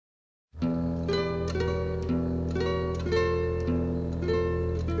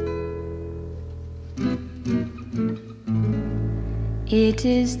It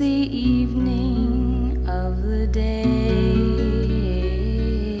is the evening of the day.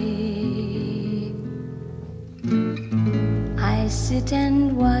 I sit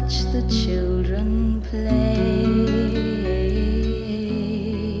and watch the children play.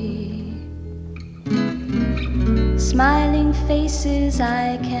 Smiling faces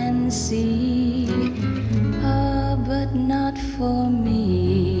I can see, but not for me.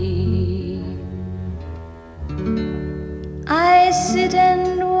 I sit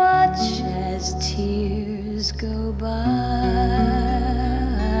and watch as tears go by.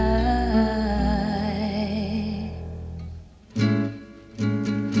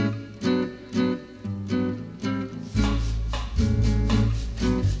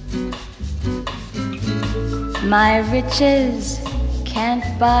 My riches can't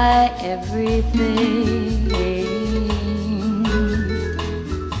buy everything.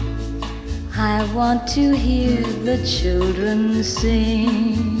 I want to hear the children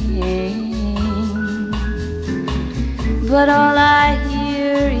sing, but all I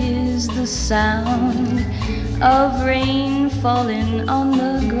hear is the sound of rain falling on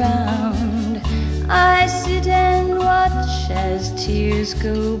the ground. I sit and watch as tears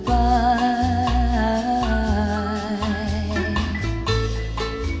go by.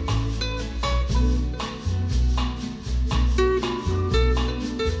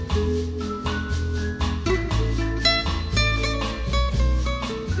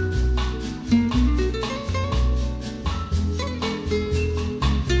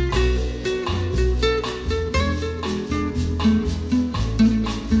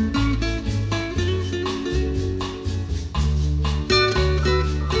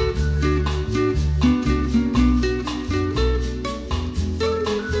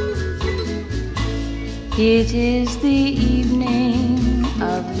 It is the evening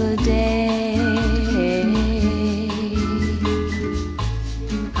of the day.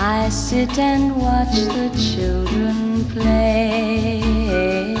 I sit and watch the children play,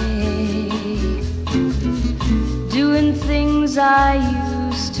 doing things I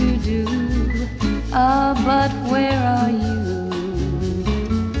used to do. But where are you?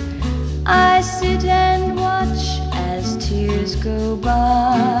 I sit and watch as tears go by.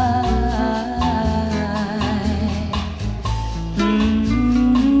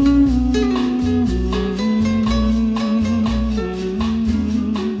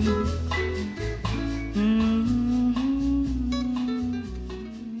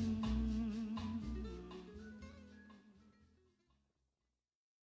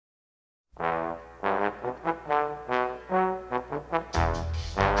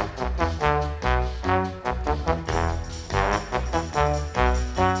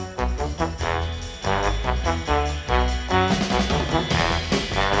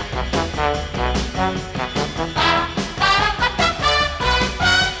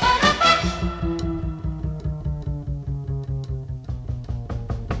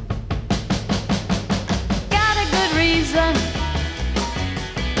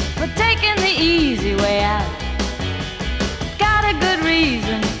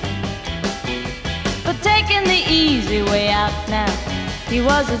 He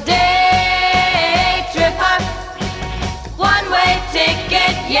was a day tripper, one-way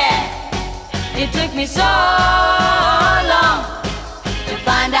ticket, yeah. It took me so long to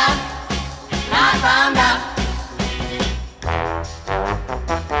find out, I found out.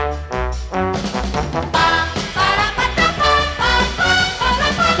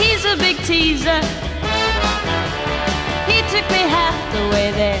 He's a big teaser, he took me half the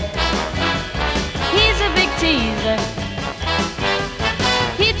way there. He's a big teaser,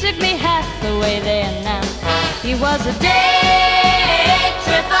 he took me half the way there now. He was a day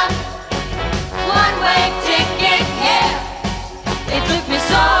tripper, one-way ticket, yeah. It took me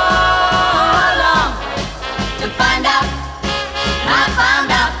so long to find out, I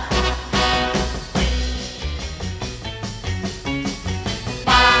found out.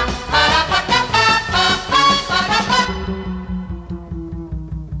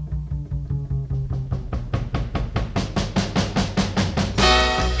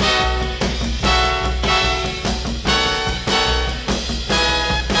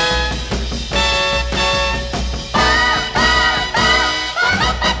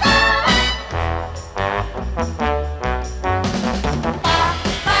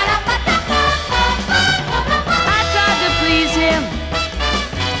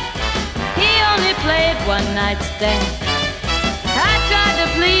 I tried to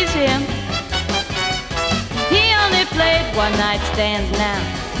please him. He only played one-night stands now.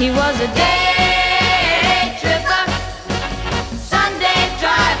 He was a day tripper, Sunday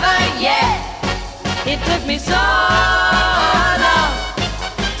driver, yeah. It took me so long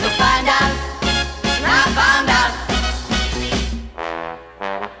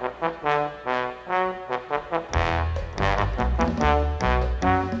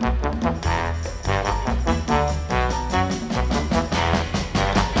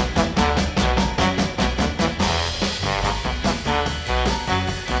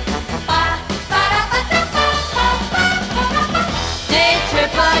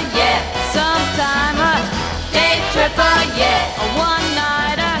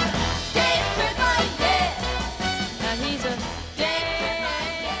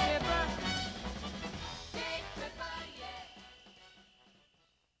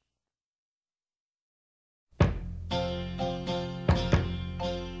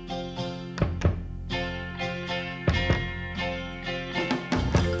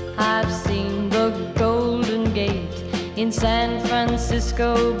in San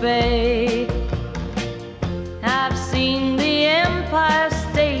Francisco Bay. I've seen the Empire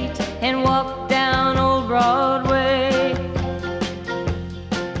State and walked down Old Broadway.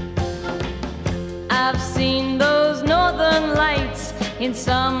 I've seen those northern lights in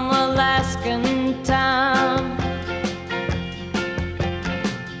some Alaskan town.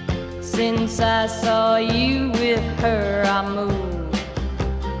 Since I saw you with her, I move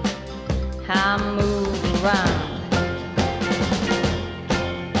around.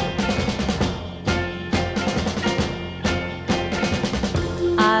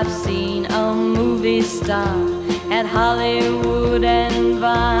 I've seen a movie star at Hollywood and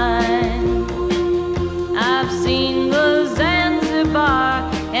Vine. I've seen the Zanzibar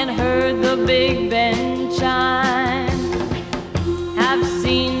and heard the Big Ben chime. I've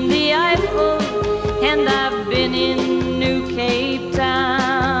seen the Eiffel and I've been in New Cape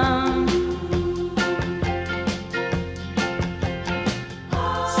Town.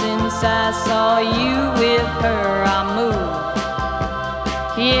 Since I saw you with her, I move,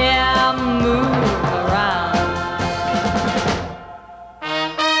 yeah, I move around.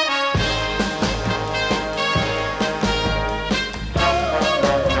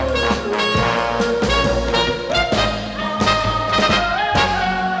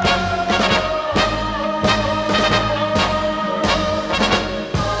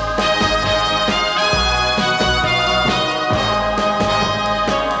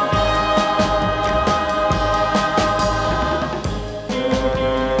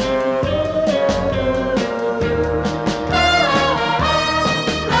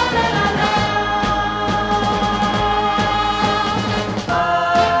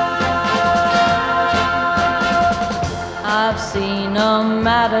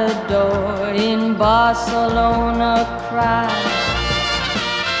 Matador in Barcelona cry.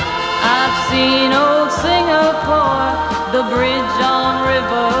 I've seen old Singapore, the bridge on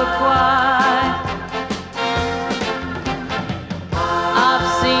River Kwai. I've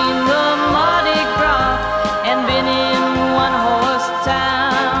seen the Mardi Gras and been in one-horse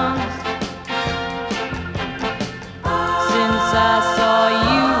towns. Since I saw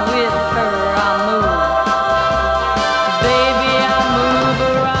you with her, I moved.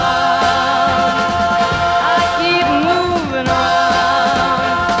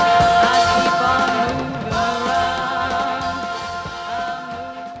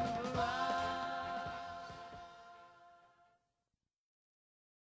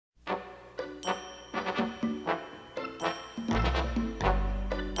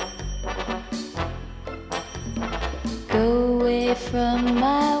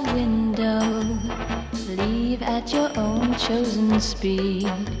 Chosen speed.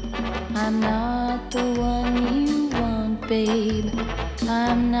 I'm not the one you want, babe.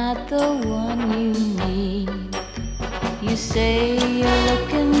 I'm not the one you need. You say you're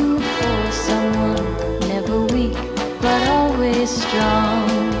looking for someone, never weak, but always strong,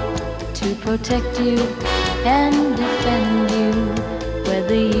 to protect you and defend you,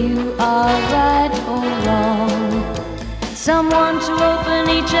 whether you are right or wrong. Someone to open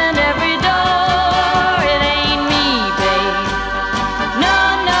each and every door. It ain't me, babe. No,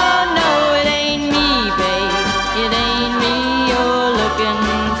 no, no, it ain't me, babe. It ain't me you're looking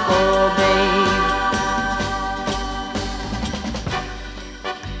for, babe.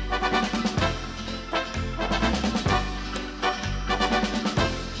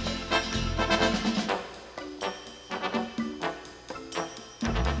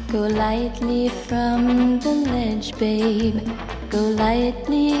 Go lightly from the ledge, babe. Go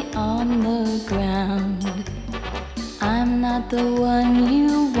lightly on the ground. I'm not the one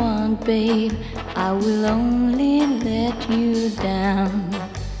you want, babe. I will only let you down.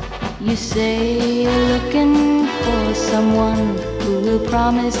 You say you're looking for someone who will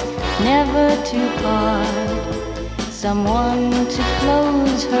promise never to part, someone to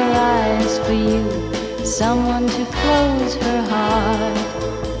close her eyes for you, someone to close her heart,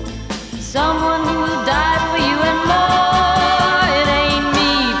 someone who will die for you and more. It ain't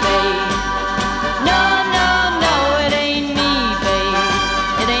me, babe. No, no, no, it ain't me, babe.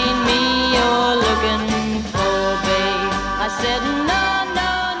 It ain't me you're looking for, babe. I said no,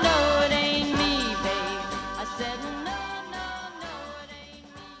 no, no, it ain't me, babe. I said no, no, no, it ain't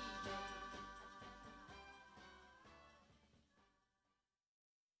me.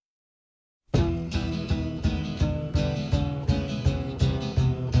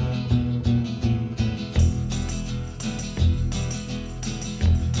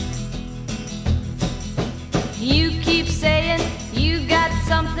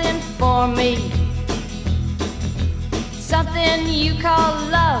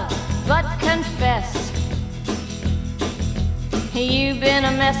 You've been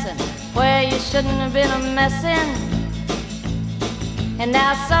a messin' where you shouldn't have been a messin', and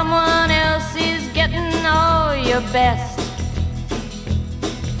now someone else is getting all your best.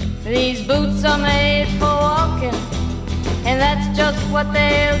 These boots are made for walking, and that's just what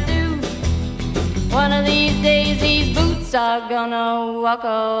they'll do. One of these days these boots are gonna walk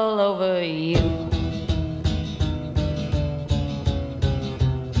all over you.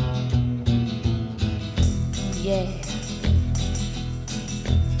 Yeah.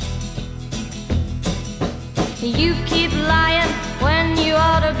 You keep lying when you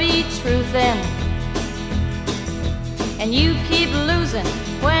ought to be truthin', and you keep losing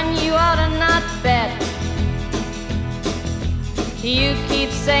when you ought to not bet. You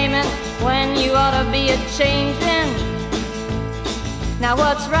keep saying when you ought to be a-changin'. Now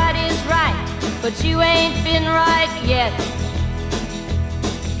what's right is right, but you ain't been right yet.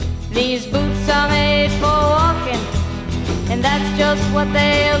 These boots are made for walking, and that's just what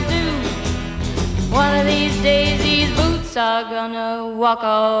they'll do. One of these days these boots are gonna walk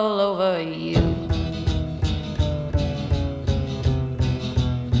all over you.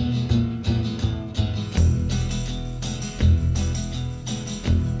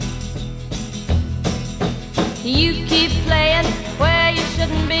 You keep playing where you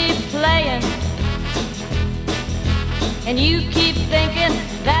shouldn't be playing, and you keep thinking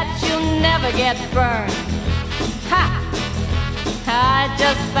that you'll never get burned. Ha! I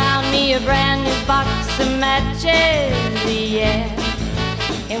just found me a brand new box of matches, yeah.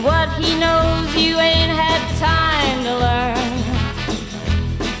 And what he knows you ain't had time to learn.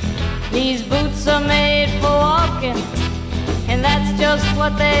 These boots are made for walking, and that's just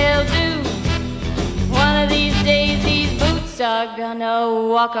what they'll do. One of these days these boots are gonna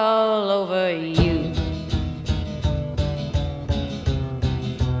walk all over you.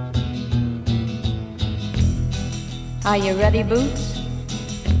 Are you ready, Boots?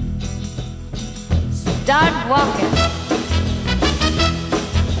 Start walking.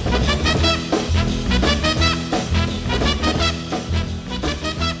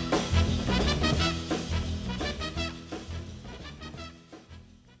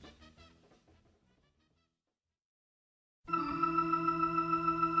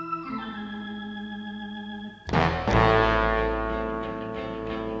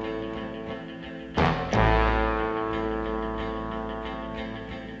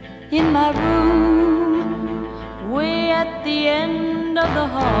 In my room, way at the end of the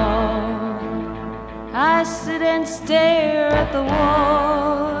hall, I sit and stare at the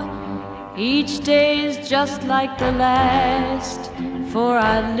wall. Each day is just like the last, for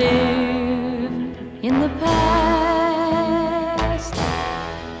I live in the past.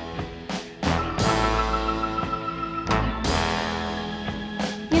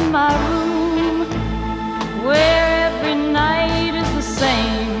 In my room, where every night is the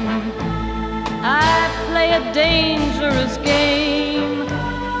same, I play a dangerous game.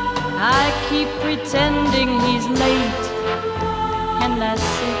 I keep pretending he's late, and I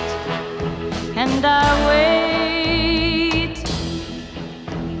sit and I wait.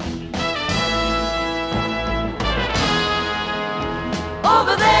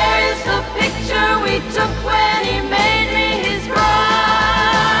 Over there is the picture we took when he made me his bride.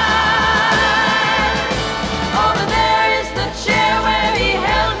 Over there is the chair where he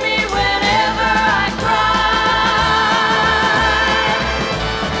held me whenever I cried.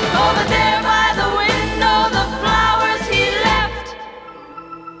 Over there by the window, the flowers he left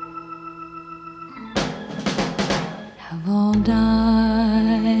have all died.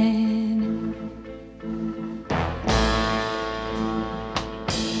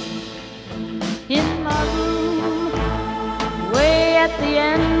 In my room, way at the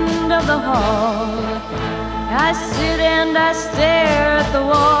end of the hall, I sit and I stare at the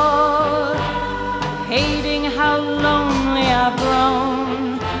wall, hating how lonely I've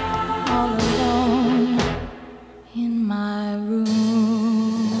grown, all alone in my room.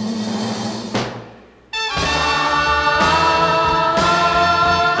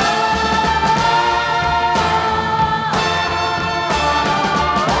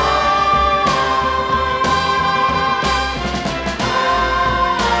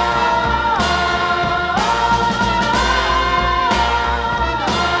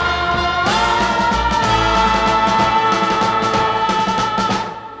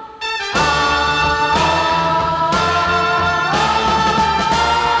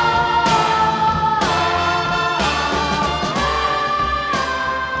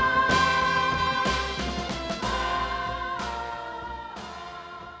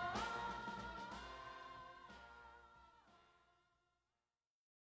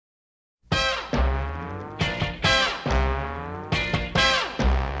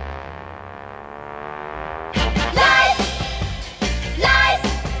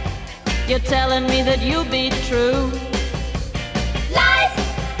 telling me that you'll be true. Lies,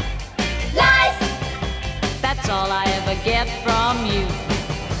 lies. That's all I ever get from you.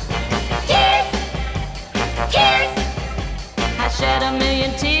 Tears, tears. I shed a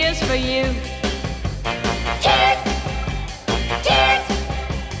million tears for you. Tears, tears.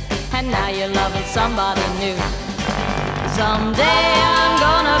 And now you're loving somebody new. Someday I'm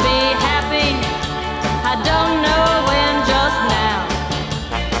gonna be happy. I don't know when, just now.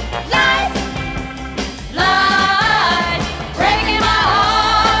 Lies, Lies, breaking my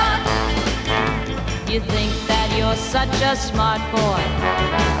heart. You think that you're such a smart boy,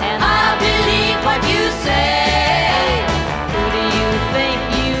 and I believe what you say. Who do you think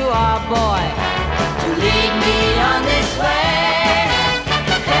you are, boy, to lead me on this way?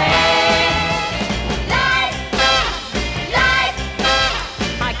 Hey, lies, lies.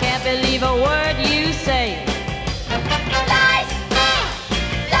 I can't believe a word you say. Lies,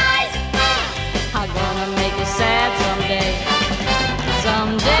 lies. I'm gonna make you sad someday.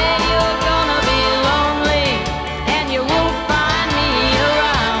 Someday you're gonna be lonely, and you won't find me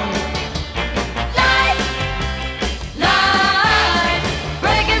around. Lies, Lies,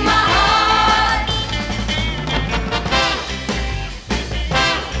 breaking my heart.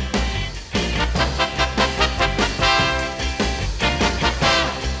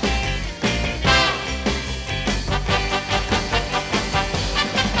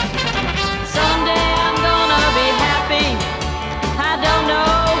 Someday I'm gonna be happy. I don't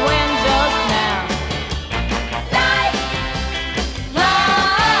know when, just now. lies.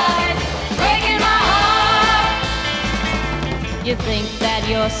 Lies, breaking my heart. You think that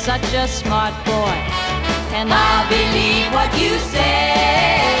you're such a smart boy, and I believe what you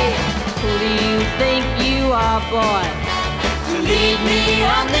say. Who do you think you are, boy, to lead me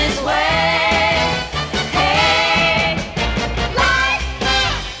on this way? Hey, Lies,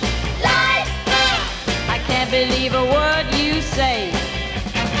 lies, I can't believe a word you say.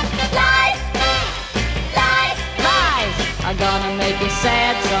 lies, lies. Lies are gonna make you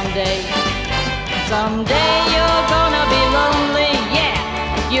sad someday. Someday you're gonna be lonely, yeah.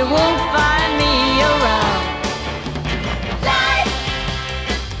 You won't find me around. Lies,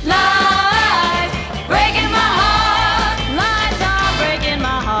 Lies, breaking my heart. Lies are breaking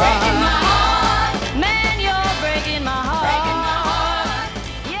my heart. breaking my heart. Man, you're breaking my heart. Breaking my heart.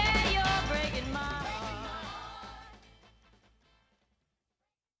 Yeah, you're breaking my heart.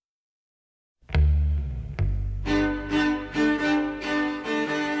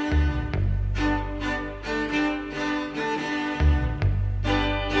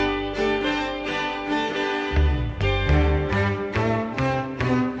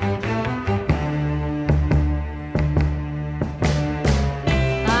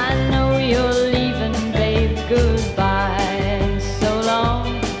 I know you're leaving, babe, goodbye and so long.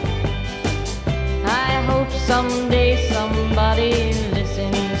 I hope someday somebody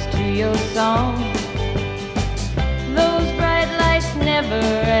listens to your song. Those bright lights never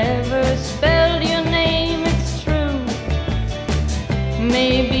ever spelled your name, it's true.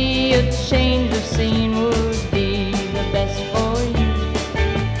 Maybe a change of scene would be the best for you.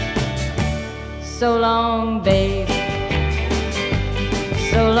 So long, babe.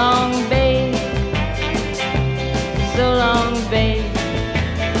 So long, babe. So long, babe.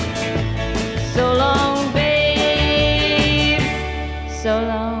 So long, babe. So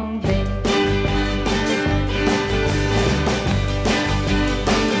long, babe.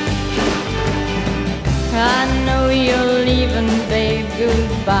 I know you're leaving, babe,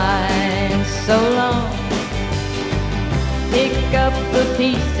 goodbye and so long. Pick up the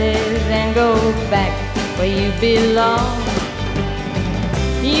pieces and go back where you belong.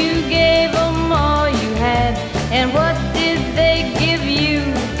 You gave them all you had, and what did they give you?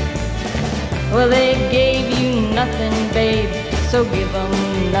 Well, they gave you nothing, babe, so give them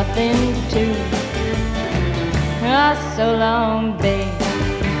nothing too. Ah, so long, babe.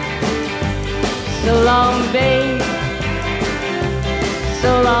 So long, babe.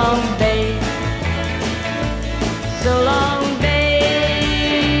 So long, babe. So long,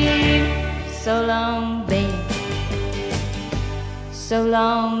 babe. So long, babe. So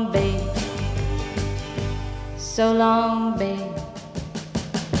long, babe. So long, babe.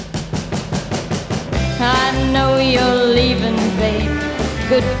 I know you're leaving, babe.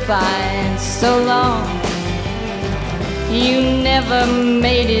 Goodbye and so long. You never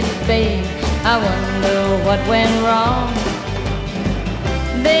made it, babe. I wonder what went wrong.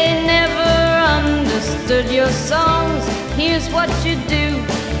 They never understood your songs. Here's what you do.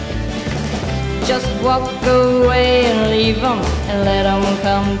 Just walk away and leave them and let them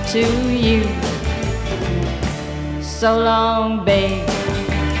come to you. So long, babe.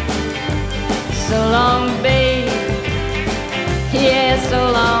 so long, babe. Yeah, so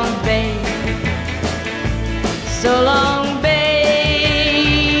long, babe. So long,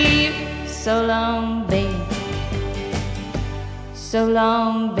 babe. So long, babe. So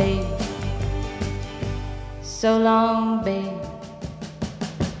long, babe. So long, babe.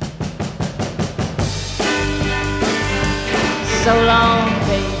 So long,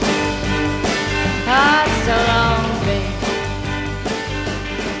 babe. Ah, so long, babe.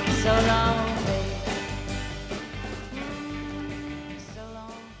 So long, babe. So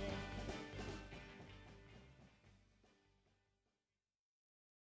long, babe.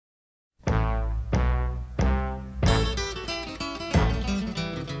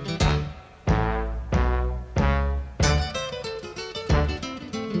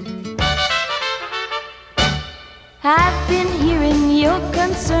 I've been hearing you're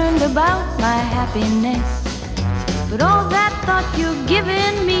concerned about my happiness, but all that thought you're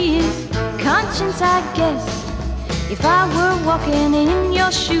giving me is conscience, I guess. If I were walking in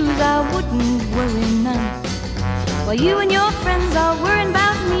your shoes, I wouldn't worry none. While you and your friends are worrying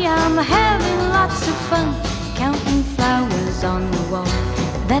about me, I'm having lots of fun, counting flowers on the wall.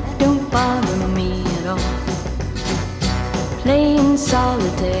 That don't bother me at all. Playing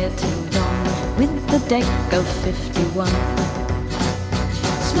solitaire till dawn with the deck of 51.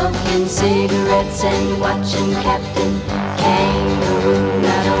 Smoking cigarettes and watching Captain Kangaroo.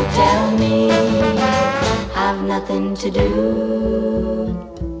 Now don't tell me I've nothing to do.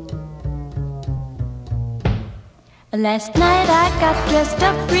 Last night I got dressed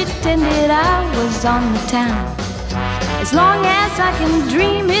up, pretended I was on the town. As long as I can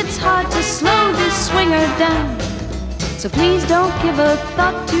dream, it's hard to slow this swinger down. So please don't give a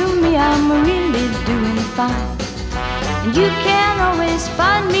thought to me, I'm really doing fine. And you can always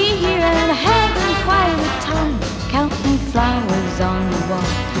find me here and having quite a time, counting flowers on the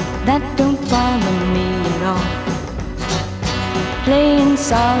wall. That don't bother me at all. Playing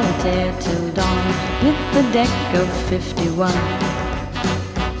solitaire till dawn with the deck of 51.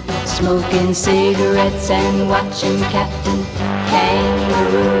 Smoking cigarettes and watching Captain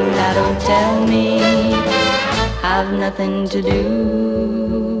Kangaroo. Now don't tell me I've nothing to do.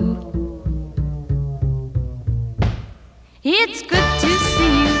 It's good to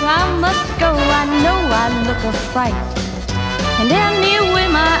see you, I must go, I know I look a fright. And anyway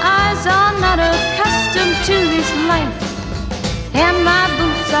my eyes are not accustomed to this light, and my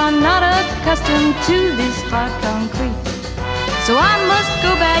boots are not accustomed to this hard concrete. So I must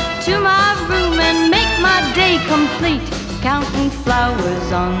go back to my room and make my day complete, counting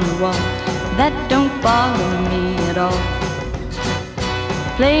flowers on the wall. That don't bother me at all.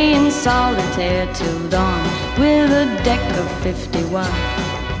 Playing solitaire till dawn with a deck of 51.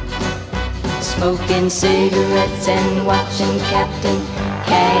 Smoking cigarettes and watching Captain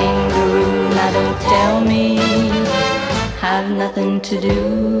Kangaroo. Now don't tell me I've nothing to do.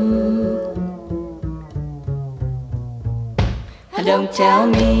 Don't tell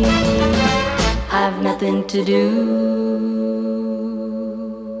me I've nothing to do.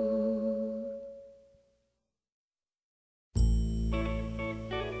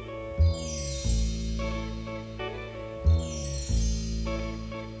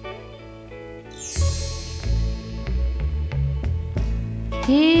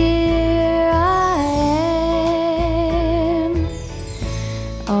 Here I am,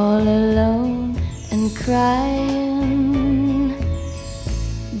 all alone and crying,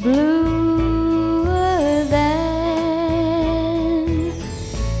 bluer than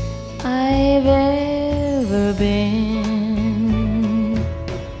I've ever been.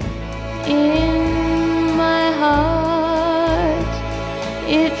 In my heart,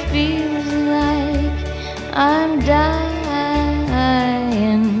 it feels like I'm dying,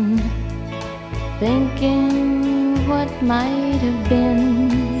 thinking what might have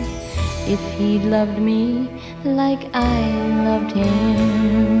been if he'd loved me like I loved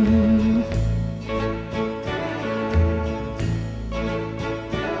him.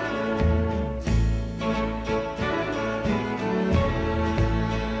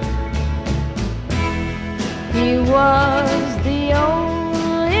 He was the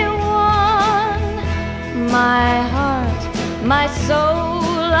only one, my heart, my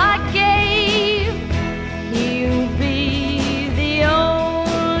soul I gave. He'll be the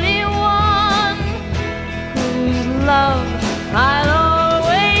only one whose love I'll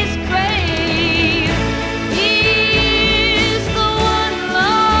always crave. He's the one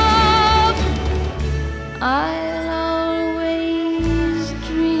love I'll always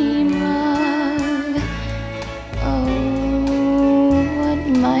dream of. Oh, what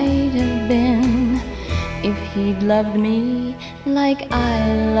might have been if he'd loved me like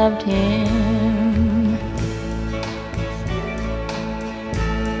I loved him.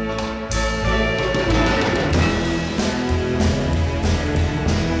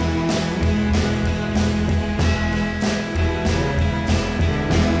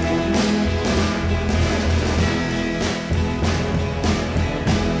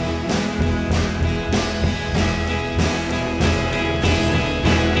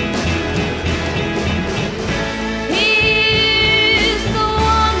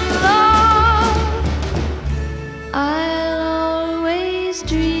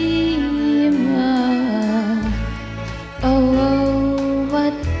 dreamer. Oh,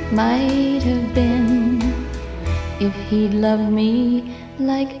 what might have been if he'd loved me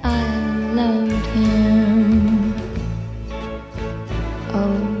like I loved him.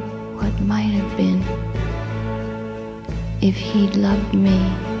 Oh, what might have been if he'd loved me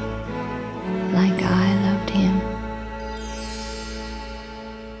like I loved him.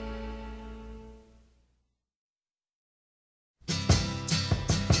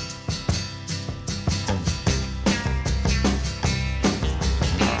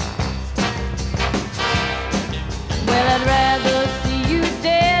 Well, I'd rather see you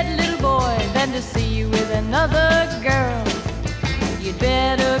dead, little boy, than to see you with another girl. You'd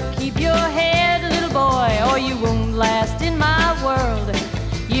better keep your head, little boy, or you won't last in my world.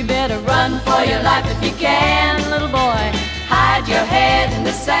 You better run for your life if you can, little boy. Hide your head in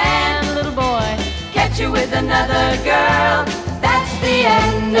the sand, little boy. Catch you with another girl, that's the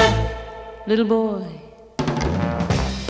end, little boy.